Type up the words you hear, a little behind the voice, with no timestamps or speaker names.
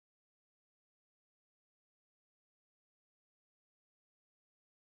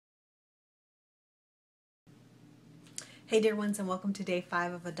Hey dear ones, and welcome to day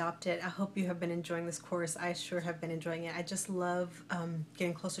 5 of Adopted. I hope you have been enjoying this course. I sure have been enjoying it. I just love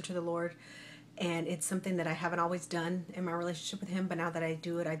getting closer to the Lord, and it's something that I haven't always done in my relationship with Him, but now that I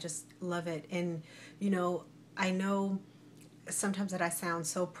do it, I just love it. And I know sometimes that I sound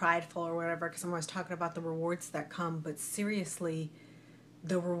so prideful or whatever because I'm always talking about the rewards that come, but seriously,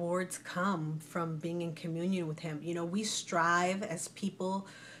 the rewards come from being in communion with Him. We strive as people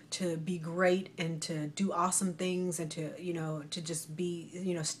to be great and to do awesome things and to just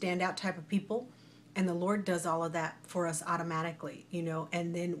be, stand out type of people. And the Lord does all of that for us automatically,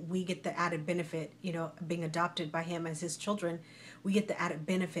 and then we get the added benefit, being adopted by Him as His children. We get the added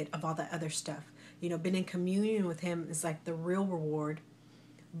benefit of all that other stuff. Being in communion with Him is like the real reward,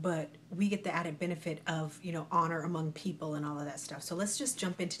 but we get the added benefit of honor among people and all of that stuff. So let's just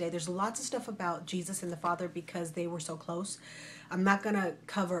jump in today. There's lots of stuff about Jesus and the Father because they were so close. I'm not going to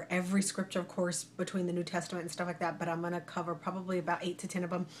cover every scripture, of course, between the New Testament and stuff like that, but I'm going to cover probably about 8 to 10 of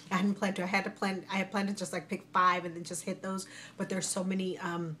them. I had planned to just like pick 5 and then just hit those, but there's so many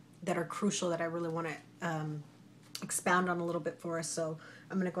that are crucial that I really want to expound on a little bit for us. So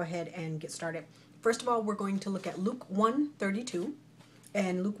I'm going to go ahead and get started. First of all, we're going to look at Luke 1:32.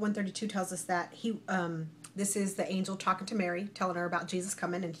 And Luke 1:32 tells us that this is the angel talking to Mary, telling her about Jesus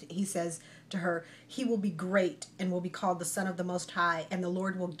coming, and he says to her, "He will be great and will be called the Son of the Most High, and the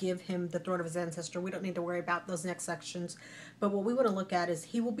Lord will give him the throne of his ancestor." We don't need to worry about those next sections, but what we want to look at is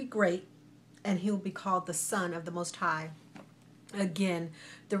he will be great and he will be called the Son of the Most High. Again,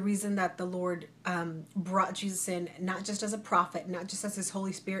 the reason that the Lord brought Jesus in, not just as a prophet, not just as his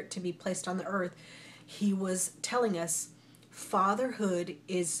Holy Spirit to be placed on the earth, he was telling us fatherhood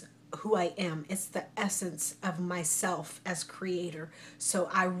is who I am. It's the essence of myself as creator. So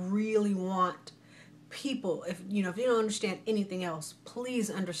I really want people, if you don't understand anything else, please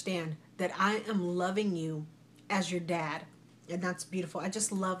understand that I am loving you as your dad. And that's beautiful. I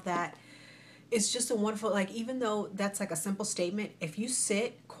just love that. It's just a wonderful, like, even though that's like a simple statement, if you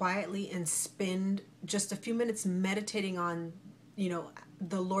sit quietly and spend just a few minutes meditating on,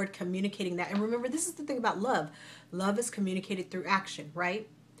 the Lord communicating that. And remember, this is the thing about love. Love is communicated through action, right?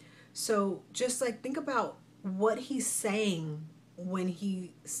 So just like think about what he's saying when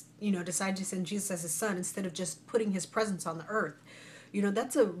he, decided to send Jesus as his son instead of just putting his presence on the earth.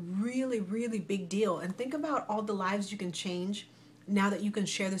 That's a really, really big deal. And think about all the lives you can change now that you can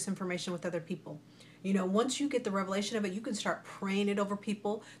share this information with other people. Once you get the revelation of it, you can start praying it over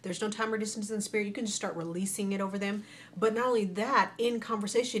people. There's no time or distance in the spirit. You can just start releasing it over them. But not only that, in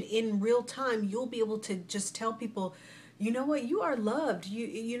conversation, in real time, you'll be able to just tell people, you know what, you are loved.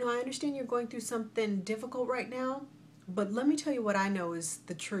 I understand you're going through something difficult right now, but let me tell you what I know is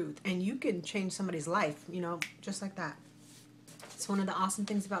the truth. And you can change somebody's life, just like that. It's one of the awesome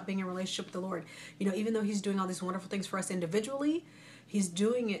things about being in a relationship with the Lord. Even though he's doing all these wonderful things for us individually, he's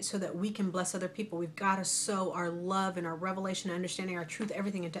doing it so that we can bless other people. We've got to sow our love and our revelation, understanding our truth,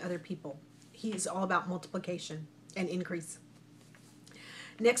 everything into other people. He's all about multiplication and increase.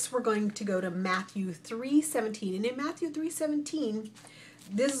 Next, we're going to go to Matthew 3:17. And in Matthew 3:17,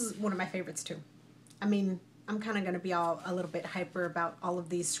 this is one of my favorites too. I mean, I'm kind of going to be a little bit hyper about all of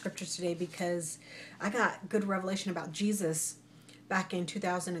these scriptures today because I got good revelation about Jesus back in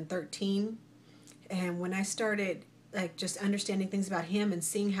 2013. And when I started like just understanding things about him and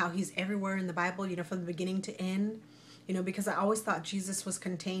seeing how he's everywhere in the Bible, from the beginning to end, because I always thought Jesus was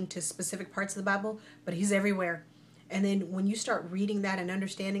contained to specific parts of the Bible, but he's everywhere. And then when you start reading that and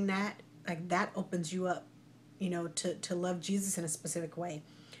understanding that, like that opens you up, to love Jesus in a specific way.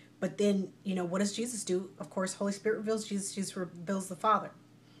 But then, what does Jesus do? Of course, Holy Spirit reveals Jesus, Jesus reveals the Father.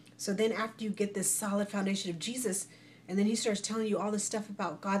 So then after you get this solid foundation of Jesus, and then he starts telling you all this stuff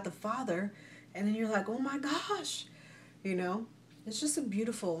about God the Father, and then you're like, oh my gosh, it's just a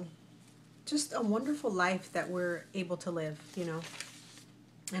beautiful, just a wonderful life that we're able to live,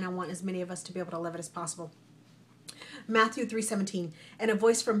 and I want as many of us to be able to live it as possible. Matthew 3:17, and a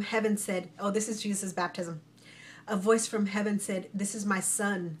voice from heaven said, oh, this is Jesus' baptism. A voice from heaven said, "This is my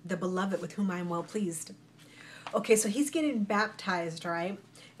son, the beloved, with whom I am well pleased." Okay, so he's getting baptized, right?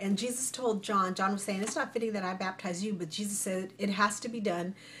 And Jesus told John was saying, it's not fitting that I baptize you, but Jesus said it has to be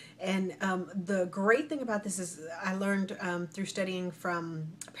done. And the great thing about this is I learned through studying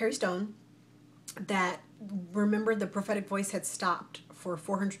from Perry Stone that, remember, the prophetic voice had stopped for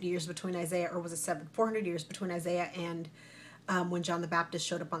 400 years between Isaiah, or was it 400 years between Isaiah and when John the Baptist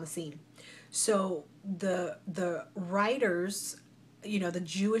showed up on the scene. So the writers, the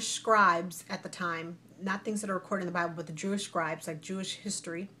Jewish scribes at the time, not things that are recorded in the Bible, but the Jewish scribes, like Jewish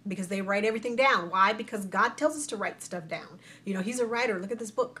history, because they write everything down. Why? Because God tells us to write stuff down. He's a writer. Look at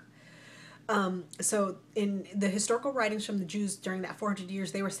this book. So in the historical writings from the Jews during that 400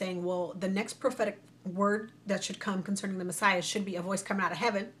 years, they were saying, well, the next prophetic word that should come concerning the Messiah should be a voice coming out of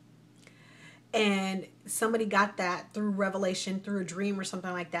heaven. And somebody got that through revelation, through a dream or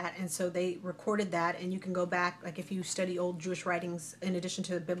something like that. And so they recorded that. And you can go back, like if you study old Jewish writings, in addition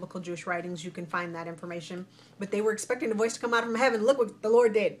to the biblical Jewish writings, you can find that information. But they were expecting a voice to come out from heaven. Look what the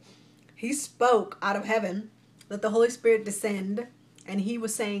Lord did. He spoke out of heaven, let the Holy Spirit descend, and he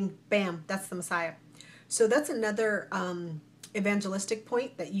was saying, bam, that's the Messiah. So that's another evangelistic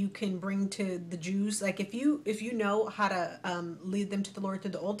point that you can bring to the Jews. Like if you know how to lead them to the Lord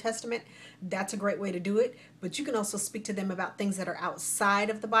through the Old Testament, that's a great way to do it. But you can also speak to them about things that are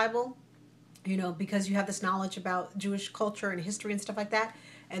outside of the Bible, you know, because you have this knowledge about Jewish culture and history and stuff like that,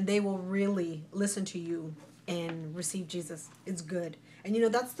 and they will really listen to you and receive Jesus. It's good. And you know,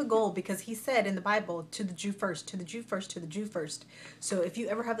 that's the goal, because he said in the Bible, to the Jew first, to the Jew first, to the Jew first. So if you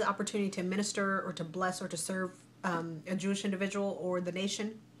ever have the opportunity to minister or to bless or to serve a Jewish individual or the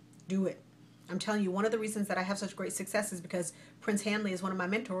nation, do it. I'm telling you, one of the reasons that I have such great success is because Prince Hanley is one of my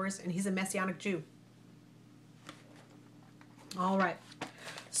mentors, and he's a Messianic Jew. All right.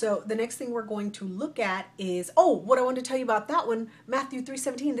 So the next thing we're going to look at is, oh, what I wanted to tell you about that one, Matthew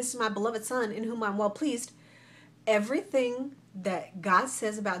 3:17, this is my beloved son in whom I'm well pleased. Everything that God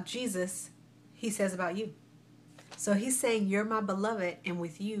says about Jesus, he says about you. So he's saying, you're my beloved, and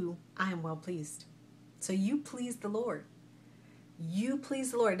with you, I am well pleased. So you please the Lord. You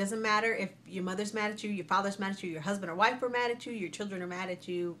please the Lord. It doesn't matter if your mother's mad at you, your father's mad at you, your husband or wife are mad at you, your children are mad at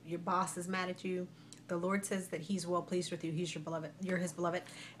you, your boss is mad at you. The Lord says that he's well pleased with you. He's your beloved. You're his beloved.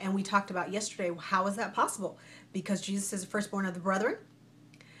 And we talked about yesterday, how is that possible? Because Jesus is the firstborn of the brethren.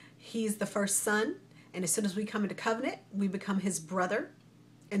 He's the first son. And as soon as we come into covenant, we become his brother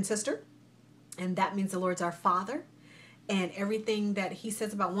and sister. And that means the Lord's our father. And everything that he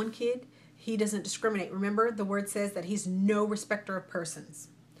says about one kid, he doesn't discriminate. Remember, the word says that he's no respecter of persons.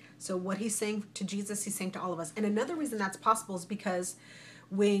 So what he's saying to Jesus, he's saying to all of us. And another reason that's possible is because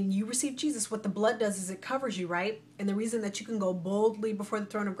when you receive Jesus, what the blood does is it covers you, right? And the reason that you can go boldly before the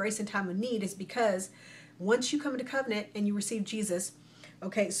throne of grace in time of need is because once you come into covenant and you receive Jesus,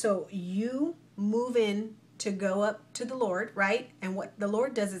 okay, so you move in to go up to the Lord, right? And what the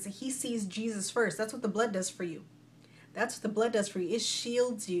Lord does is he sees Jesus first. That's what the blood does for you. That's what the blood does for you. It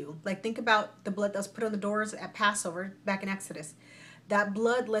shields you. Like think about the blood that was put on the doors at Passover back in Exodus. That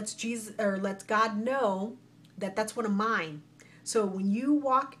blood lets Jesus, or lets God know that that's one of mine. So when you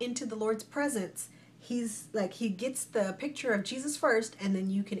walk into the Lord's presence, he's like, he gets the picture of Jesus first, and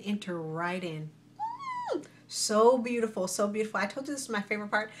then you can enter right in. So beautiful, so beautiful. I told you this is my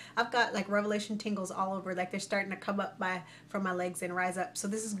favorite part. I've got like revelation tingles all over, like they're starting to come up from my legs and rise up. So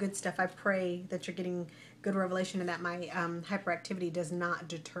this is good stuff. I pray that you're getting good revelation and that my hyperactivity does not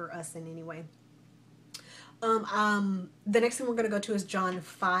deter us in any way. The next thing we're going to go to is John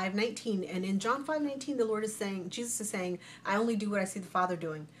 5:19. And in John 5:19, the Lord is saying, Jesus is saying, I only do what I see the Father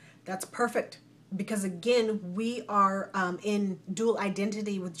doing. That's perfect. Because again, we are in dual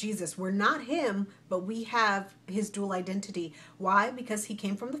identity with Jesus. We're not him, but we have his dual identity. Why? Because he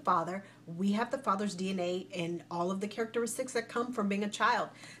came from the Father. We have the Father's DNA and all of the characteristics that come from being a child.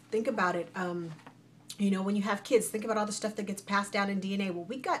 Think about it. You know, when you have kids, think about all the stuff that gets passed down in DNA. Well,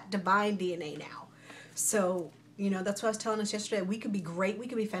 we got divine DNA now. So, you know, that's what I was telling us yesterday. We could be great. We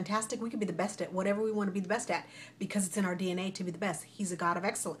could be fantastic. We could be the best at whatever we want to be the best at because it's in our DNA to be the best. He's a God of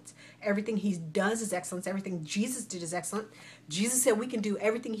excellence. Everything he does is excellence. Everything Jesus did is excellent. Jesus said we can do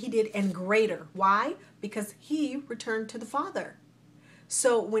everything he did and greater. Why? Because he returned to the Father.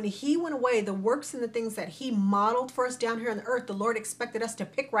 So when he went away, the works and the things that he modeled for us down here on the earth, the Lord expected us to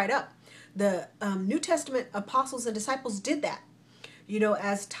pick right up. The New Testament apostles and disciples did that. You know,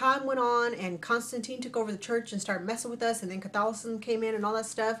 as time went on and Constantine took over the church and started messing with us, and then Catholicism came in and all that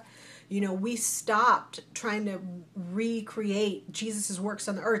stuff, you know, we stopped trying to recreate Jesus's works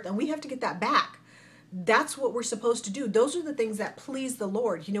on the earth, and we have to get that back. That's what we're supposed to do. Those are the things that please the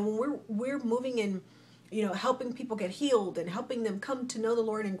Lord. You know, when we're moving in, you know, helping people get healed and helping them come to know the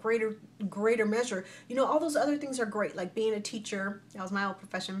Lord in greater measure, you know, all those other things are great, like being a teacher. That was my old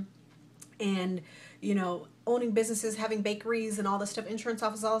profession. And, you know, owning businesses, having bakeries and all this stuff, insurance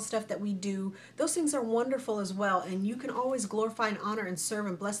office, all the stuff that we do, those things are wonderful as well. And you can always glorify and honor and serve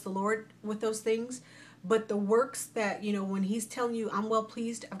and bless the Lord with those things. But the works that, you know, when he's telling you, I'm well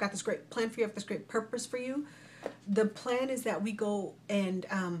pleased, I've got this great plan for you, I have this great purpose for you, the plan is that we go and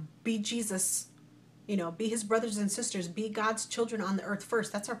be Jesus, you know, be his brothers and sisters, be God's children on the earth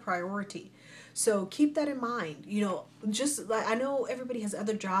first. That's our priority. So keep that in mind. You know, just like I know everybody has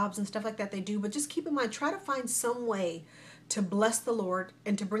other jobs and stuff like that they do, but just keep in mind, try to find some way to bless the Lord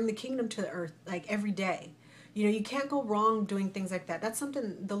and to bring the kingdom to the earth like every day. You know, you can't go wrong doing things like that. That's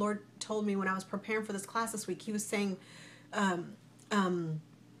something the Lord told me when I was preparing for this class this week. He was saying, he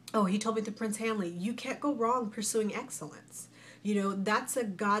told me through Prince Hanley, you can't go wrong pursuing excellence. You know, that's a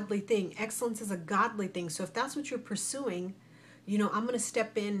godly thing. Excellence is a godly thing. So if that's what you're pursuing, you know, I'm going to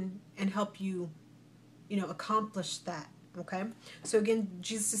step in and help you, you know, accomplish that. Okay. So again,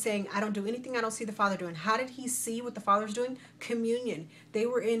 Jesus is saying, I don't do anything I don't see the Father doing. How did he see what the Father's doing? Communion. They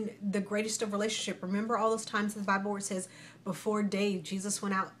were in the greatest of relationship. Remember all those times in the Bible where it says before day, Jesus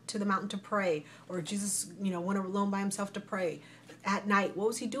went out to the mountain to pray, or Jesus, you know, went alone by himself to pray. At night, what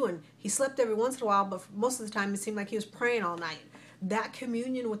was he doing? He slept every once in a while, but most of the time it seemed like he was praying all night. That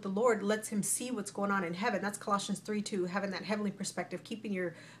communion with the Lord lets him see what's going on in heaven. That's Colossians 3:2, having that heavenly perspective, keeping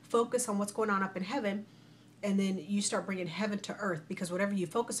your focus on what's going on up in heaven. And then you start bringing heaven to earth, because whatever you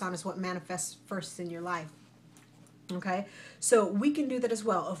focus on is what manifests first in your life. Okay, so we can do that as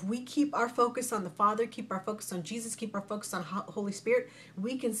well. If we keep our focus on the Father, keep our focus on Jesus, keep our focus on Holy Spirit,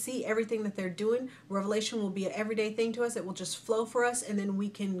 we can see everything that they're doing. Revelation will be an everyday thing to us. It will just flow for us, and then we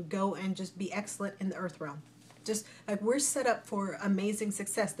can go and just be excellent in the earth realm. Just like we're set up for amazing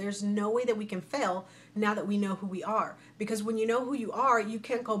success. There's no way that we can fail now that we know who we are. Because when you know who you are, you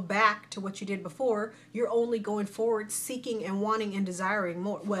can't go back to what you did before. You're only going forward, seeking and wanting and desiring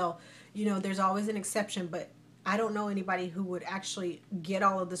more. Well, you know, there's always an exception, but I don't know anybody who would actually get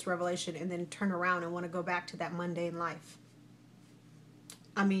all of this revelation and then turn around and want to go back to that mundane life.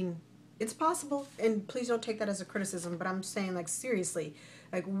 I mean, it's possible, and please don't take that as a criticism, but I'm saying, like, seriously,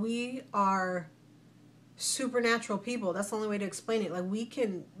 like, we are supernatural people. That's the only way to explain it. Like, we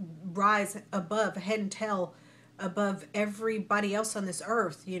can rise above, head and tail above everybody else on this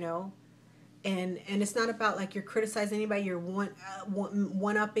earth, you know. And it's not about like you're criticizing anybody, you're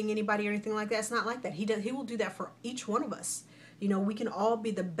one-upping anybody or anything like that. It's not like that. He will do that for each one of us. You know, we can all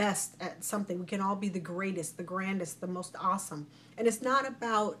be the best at something. We can all be the greatest, the grandest, the most awesome. And it's not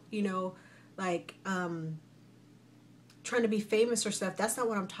about, you know, like trying to be famous or stuff. That's not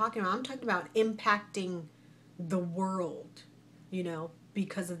what I'm talking about. I'm talking about impacting the world, you know,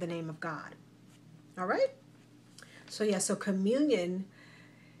 because of the name of God. All right? So yeah, so communion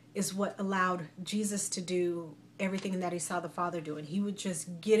is what allowed Jesus to do everything that he saw the Father doing. He would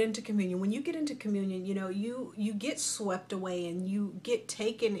just get into communion. When you get into communion, you know, you get swept away and you get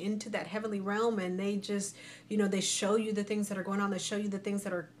taken into that heavenly realm, and they just, you know, they show you the things that are going on. They show you the things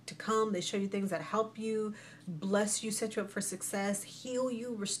that are to come. They show you things that help you, bless you, set you up for success, heal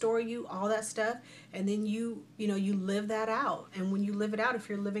you, restore you, all that stuff. And then you know, you live that out. And when you live it out, if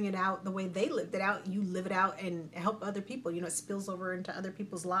you're living it out the way they lived it out, you live it out and help other people. You know, it spills over into other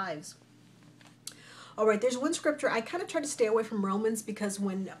people's lives. All right, there's one scripture. I kind of try to stay away from Romans, because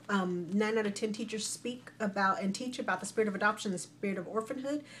when 9 out of 10 teachers speak about and teach about the spirit of adoption, the spirit of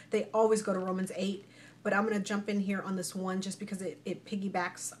orphanhood, they always go to Romans 8. But I'm going to jump in here on this one just because it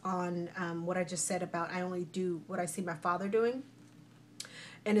piggybacks on what I just said about I only do what I see my Father doing.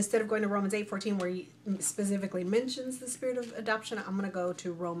 And instead of going to Romans 8:14, where he specifically mentions the spirit of adoption, I'm going to go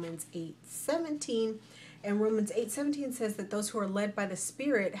to Romans 8:17. And Romans 8:17 says that those who are led by the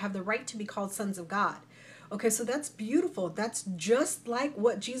Spirit have the right to be called sons of God. Okay, so that's beautiful. That's just like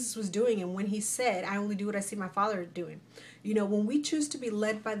what Jesus was doing. And when he said, I only do what I see my Father doing. You know, when we choose to be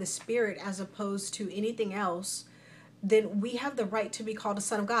led by the Spirit as opposed to anything else, then we have the right to be called a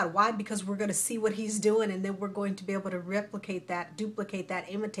son of God. Why? Because we're going to see what he's doing, and then we're going to be able to replicate that, duplicate that,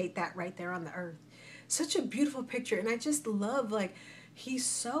 imitate that right there on the earth. Such a beautiful picture. And I just love, like, he's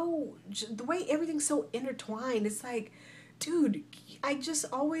so, the way everything's so intertwined. It's like, dude, I just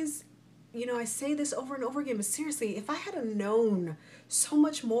always, you know, I say this over and over again, but seriously, if I had known so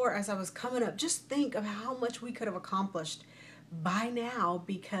much more as I was coming up, just think of how much we could have accomplished by now,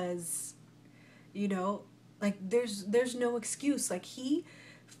 because, you know, like there's no excuse. Like, he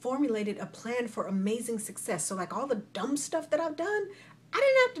formulated a plan for amazing success. So like all the dumb stuff that I've done, I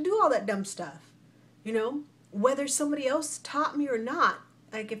didn't have to do all that dumb stuff, you know, whether somebody else taught me or not.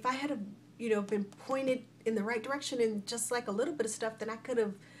 Like, if I had, you know, been pointed in the right direction and just like a little bit of stuff, then I could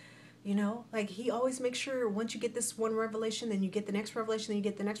have, you know, like, he always makes sure once you get this one revelation, then you get the next revelation, then you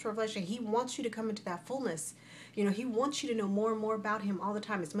get the next revelation. He wants you to come into that fullness. You know, he wants you to know more and more about him all the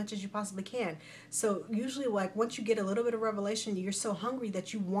time, as much as you possibly can. So usually, like, once you get a little bit of revelation, you're so hungry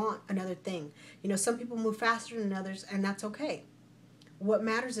that you want another thing. You know, some people move faster than others, and that's okay. What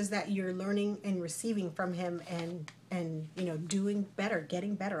matters is that you're learning and receiving from him, and you know, doing better,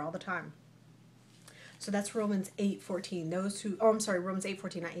 getting better all the time. So that's Romans 8:14. Romans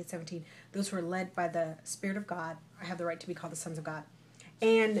 8:14, not 8:17. Those who are led by the Spirit of God have the right to be called the sons of God.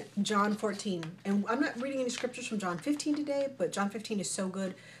 and John 14. And I'm not reading any scriptures from John 15 today, but John 15 is so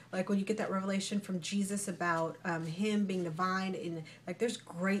good. Like when you get that revelation from Jesus about him being the vine, and like there's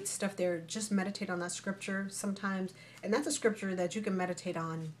great stuff there. Just meditate on that scripture sometimes. And that's a scripture that you can meditate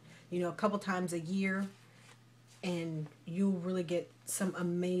on, a couple times a year, and you'll really get some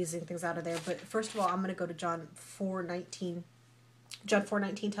amazing things out of there. But first of all, I'm going to go to John 4:19. John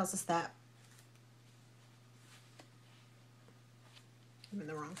 4:19 tells us that. I'm in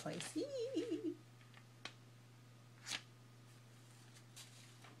the wrong place.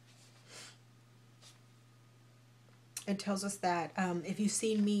 It tells us that if you've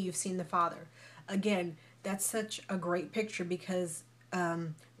seen me, you've seen the Father. Again, that's such a great picture because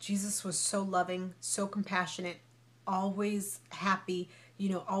Jesus was so loving, so compassionate, always happy,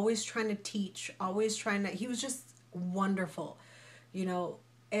 always trying to teach, he was just wonderful.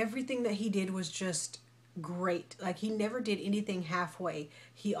 Everything that he did was just great. Like he never did anything halfway.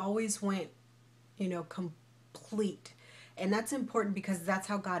 He always went, complete. And that's important because that's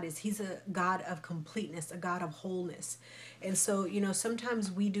how God is. He's a God of completeness, a God of wholeness. And so,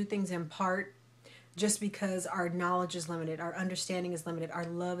 sometimes we do things in part just because our knowledge is limited, our understanding is limited, our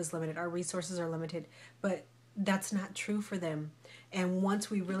love is limited, our resources are limited. But that's not true for them. And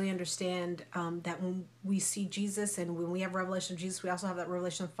once we really understand that when we see Jesus and when we have revelation of Jesus, we also have that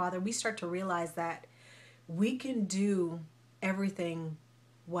revelation of the Father, we start to realize that we can do everything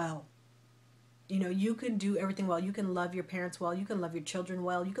well. You can do everything well. You can love your parents well. You can love your children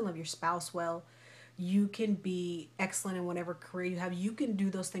well. You can love your spouse well. You can be excellent in whatever career you have. You can do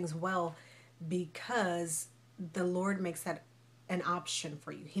those things well because the Lord makes that an option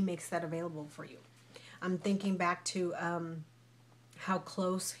for you. He makes that available for you. I'm thinking back to how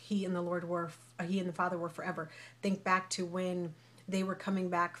close he and the Father were forever. Think back to when they were coming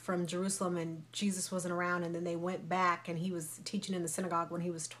back from Jerusalem and Jesus wasn't around, and then they went back and he was teaching in the synagogue when he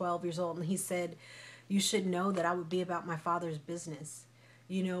was 12 years old, and he said, you should know that I would be about my Father's business.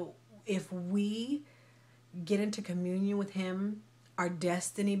 If we get into communion with him, our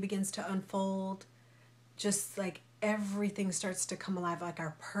destiny begins to unfold. Just like everything starts to come alive, like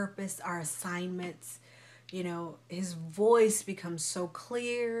our purpose, our assignments. His voice becomes so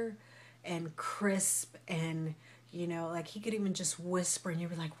clear and crisp, and like he could even just whisper and you're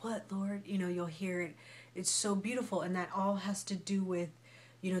like, what, Lord? You'll hear it. It's so beautiful. And that all has to do with,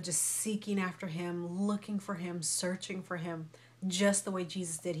 just seeking after him, looking for him, searching for him, just the way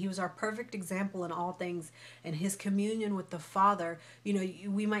Jesus did. He was our perfect example in all things. And his communion with the Father,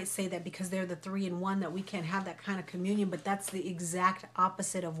 we might say that because they're the three in one that we can't have that kind of communion, but that's the exact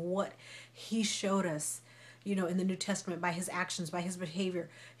opposite of what he showed us. In the New Testament, by his actions, by his behavior,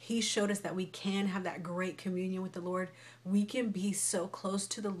 he showed us that we can have that great communion with the Lord. We can be so close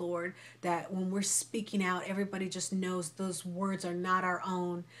to the Lord that when we're speaking out, everybody just knows those words are not our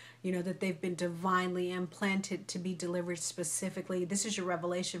own, that they've been divinely implanted to be delivered specifically. This is your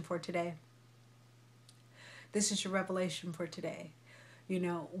revelation for today. This is your revelation for today.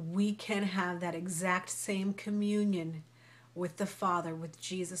 We can have that exact same communion with the Father, with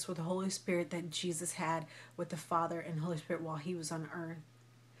Jesus, with the Holy Spirit that Jesus had with the Father and Holy Spirit while he was on earth.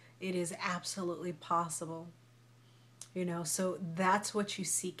 It is absolutely possible. So that's what you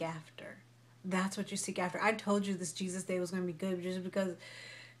seek after. That's what you seek after. I told you this Jesus Day was going to be good just because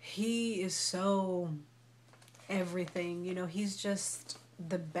he is so everything. He's just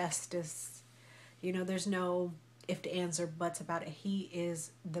the bestest. There's no if, ands, or buts about it. He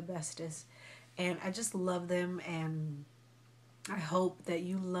is the bestest. And I just love them, and I hope that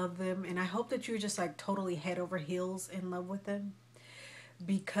you love them, and I hope that you're just like totally head over heels in love with them,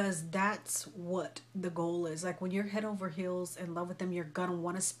 because that's what the goal is. Like when you're head over heels in love with them, you're gonna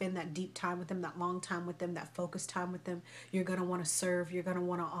want to spend that deep time with them, that long time with them, that focused time with them. You're gonna want to serve, you're gonna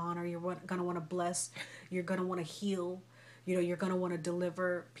want to honor, you're gonna want to bless, you're gonna want to heal, you're gonna want to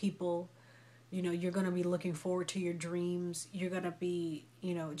deliver people. You're going to be looking forward to your dreams. You're going to be,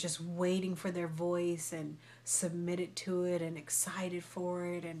 just waiting for their voice and submitted to it and excited for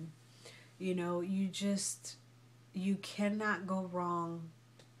it. And, you cannot go wrong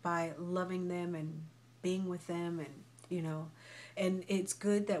by loving them and being with them. And, and it's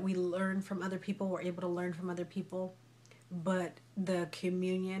good that we learn from other people. We're able to learn from other people. But the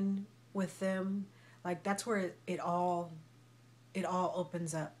communion with them, like that's where it all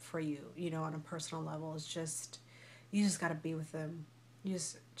opens up for you, on a personal level. It's just, you just got to be with them. You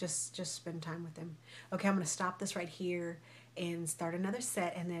just spend time with them. Okay, I'm going to stop this right here and start another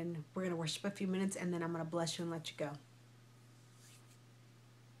set, and then we're going to worship a few minutes, and then I'm going to bless you and let you go.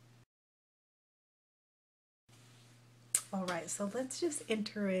 All right, so let's just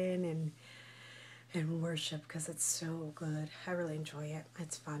enter in and and worship because it's so good. I really enjoy it.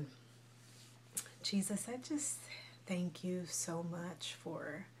 It's fun. Jesus, I just thank you so much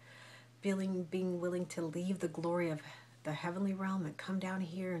for being willing to leave the glory of the heavenly realm and come down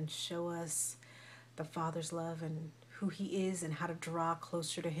here and show us the Father's love and who He is and how to draw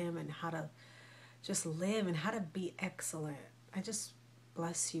closer to Him and how to just live and how to be excellent. I just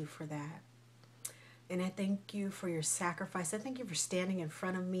bless you for that. And I thank you for your sacrifice. I thank you for standing in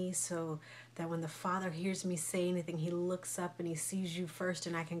front of me so that when the Father hears me say anything, He looks up and He sees you first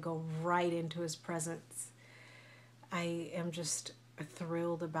and I can go right into His presence. I am just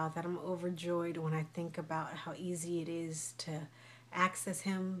thrilled about that. I'm overjoyed when I think about how easy it is to access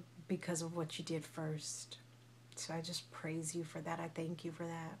Him because of what you did first. So I just praise you for that. I thank you for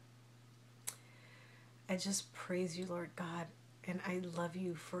that. I just praise you, Lord God. And I love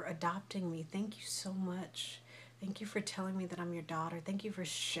you for adopting me. Thank you so much. Thank you for telling me that I'm your daughter. Thank you for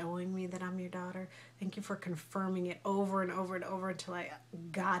showing me that I'm your daughter. Thank you for confirming it over and over and over until I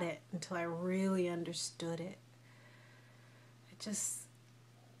got it, until I really understood it. I just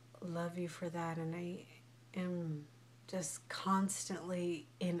love you for that. And I am just constantly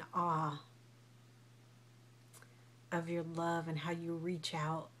in awe of your love and how you reach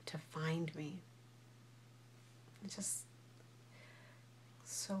out to find me. It's just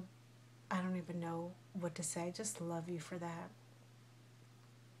so, I don't even know what to say. I just love you for that.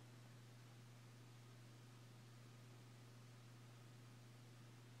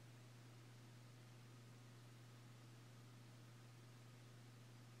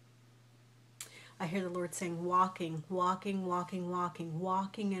 I hear the Lord saying, walking, walking, walking, walking,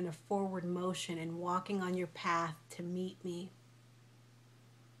 walking in a forward motion and walking on your path to meet me.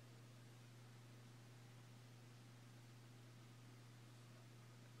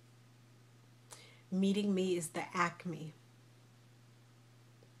 Meeting me is the acme.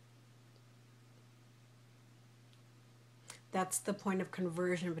 That's the point of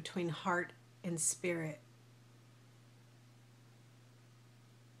conversion between heart and spirit.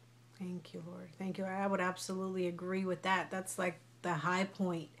 Thank you, Lord. Thank you. I would absolutely agree with that. That's like the high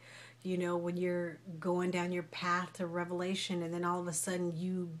point, you know, when you're going down your path to revelation and then all of a sudden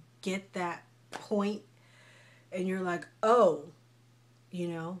you get that point and you're like, oh, you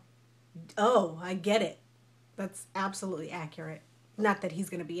know, oh, I get it. That's absolutely accurate. Not that he's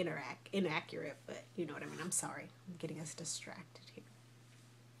going to be inaccurate, but you know what I mean. I'm sorry. I'm getting us distracted here.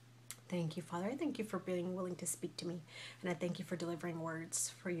 Thank you, Father. I thank you for being willing to speak to me. And I thank you for delivering words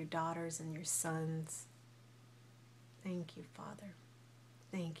for your daughters and your sons. Thank you, Father.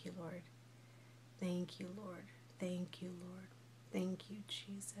 Thank you, Lord. Thank you, Lord. Thank you, Lord. Thank you,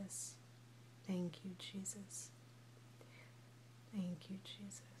 Jesus. Thank you, Jesus. Thank you,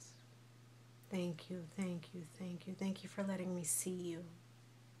 Jesus. Thank you, thank you, thank you. Thank you for letting me see you.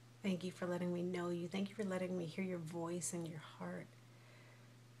 Thank you for letting me know you. Thank you for letting me hear your voice and your heart.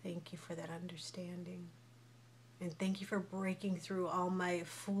 Thank you for that understanding. And thank you for breaking through all my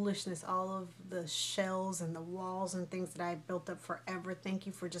foolishness, all of the shells and the walls and things that I built up forever. Thank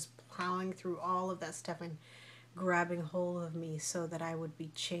you for just plowing through all of that stuff and grabbing hold of me so that I would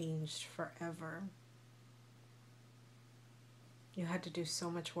be changed forever. You had to do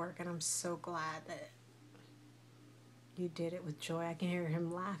so much work, and I'm so glad that you did it with joy. I can hear him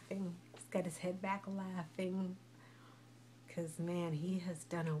laughing. He's got his head back laughing. Because, man, he has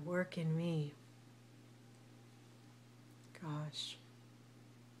done a work in me. Gosh.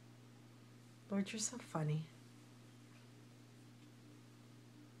 Lord, you're so funny.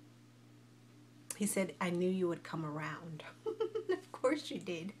 He said, I knew you would come around. Of course you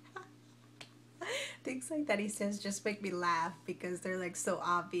did. Things like that he says just make me laugh because they're like so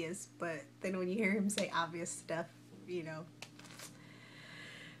obvious. But then when you hear him say obvious stuff, you know,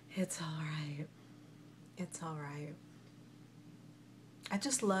 it's all right. It's all right. I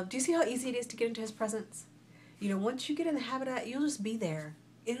just love, do you see how easy it is to get into his presence? You know, once you get in the habit of that, you'll just be there.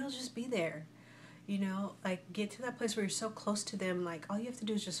 It'll just be there. You know, like get to that place where you're so close to them, like all you have to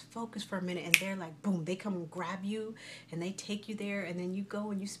do is just focus for a minute and they're like, boom, they come and grab you and they take you there and then you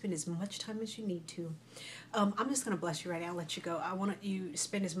go and you spend as much time as you need to. I'm just going to bless you right now and let you go. I want you to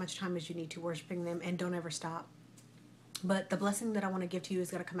spend as much time as you need to worshiping them and don't ever stop. But the blessing that I want to give to you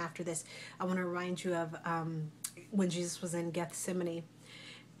is going to come after this. I want to remind you of when Jesus was in Gethsemane.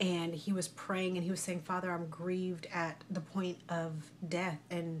 And he was praying and he was saying, Father, I'm grieved at the point of death.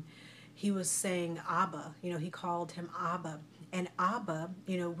 And he was saying, Abba, you know, he called him Abba. And Abba,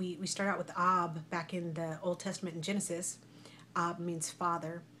 you know, we start out with Ab back in the Old Testament in Genesis. Ab means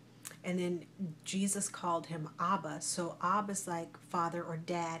father. And then Jesus called him Abba. So Abba is like father or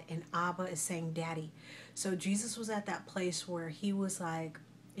dad. And Abba is saying daddy. So Jesus was at that place where he was like,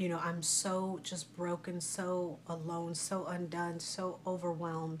 I'm so just broken, so alone, so undone, so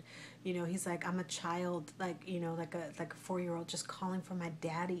overwhelmed. He's like, I'm a child, like, like a 4-year old just calling for my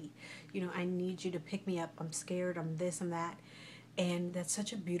daddy. I need you to pick me up. I'm scared. I'm this and that. And that's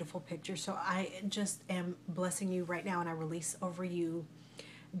such a beautiful picture. So I just am blessing you right now, and I release over you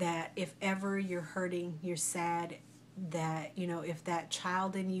that if ever you're hurting, you're sad, that, if that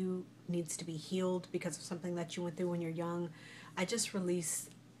child in you needs to be healed because of something that you went through when you're young, I just release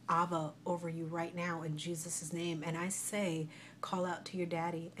Abba over you right now in Jesus' name. And I say, call out to your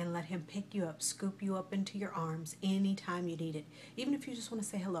daddy and let him pick you up, scoop you up into your arms anytime you need it, even if you just want to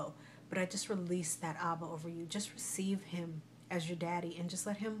say hello. But I just release that Abba over you. Just receive him as your daddy and just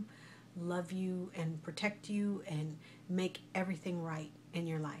let him love you and protect you and make everything right in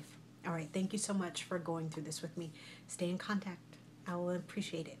your life. All right. Thank you so much for going through this with me. Stay in contact. I will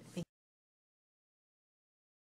appreciate it. Thank you.